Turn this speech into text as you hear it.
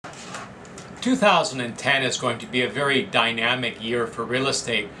2010 is going to be a very dynamic year for real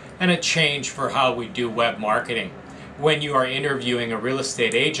estate and a change for how we do web marketing. When you are interviewing a real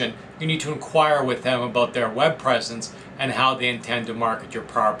estate agent, you need to inquire with them about their web presence and how they intend to market your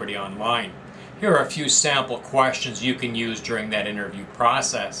property online. Here are a few sample questions you can use during that interview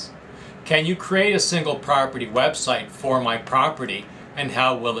process. Can you create a single property website for my property, and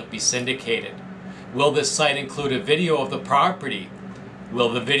how will it be syndicated? Will this site include a video of the property? Will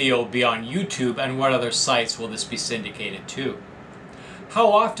the video be on YouTube, and what other sites will this be syndicated to?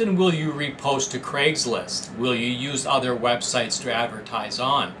 How often will you repost to Craigslist? Will you use other websites to advertise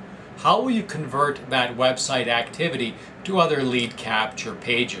on? How will you convert that website activity to other lead capture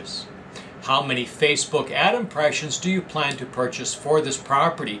pages? How many Facebook ad impressions do you plan to purchase for this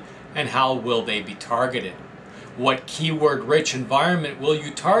property, and how will they be targeted? What keyword-rich environment will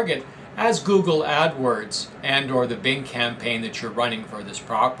you target as Google AdWords and/or the Bing campaign that you're running for this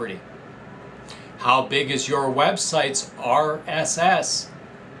property? How big is your website's RSS-based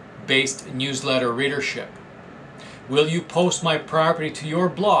newsletter readership? Will you post my property to your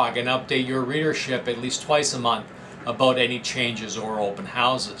blog and update your readership at least twice a month about any changes or open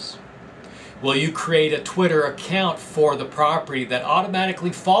houses? Will you create a Twitter account for the property that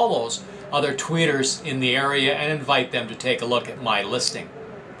automatically follows other tweeters in the area and invite them to take a look at my listing?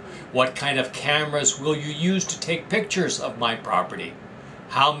 What kind of cameras will you use to take pictures of my property?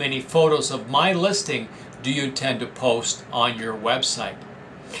 How many photos of my listing do you intend to post on your website?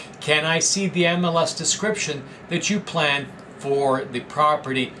 Can I see the MLS description that you plan for the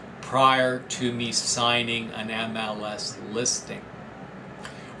property prior to me signing an MLS listing?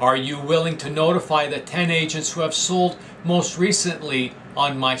 Are you willing to notify the 10 agents who have sold most recently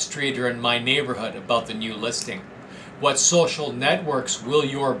on my street or in my neighborhood about the new listing? What social networks will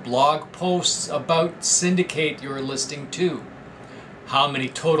your blog posts about syndicate your listing to? How many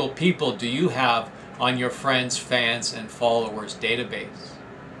total people do you have on your friends, fans, and followers database?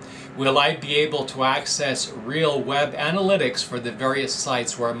 Will I be able to access real web analytics for the various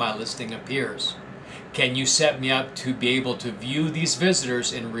sites where my listing appears? Can you set me up to be able to view these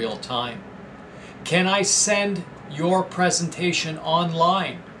visitors in real time? Can I send your presentation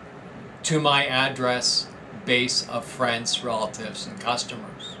online to my address base of friends, relatives, and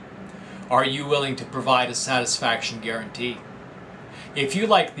customers? Are you willing to provide a satisfaction guarantee? If you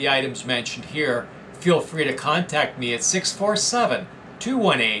like the items mentioned here, feel free to contact me at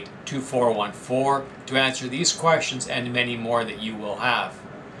 647-218-2414 to answer these questions and many more that you will have.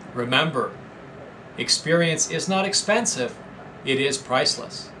 Remember, experience is not expensive, it is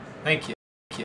priceless. Thank you.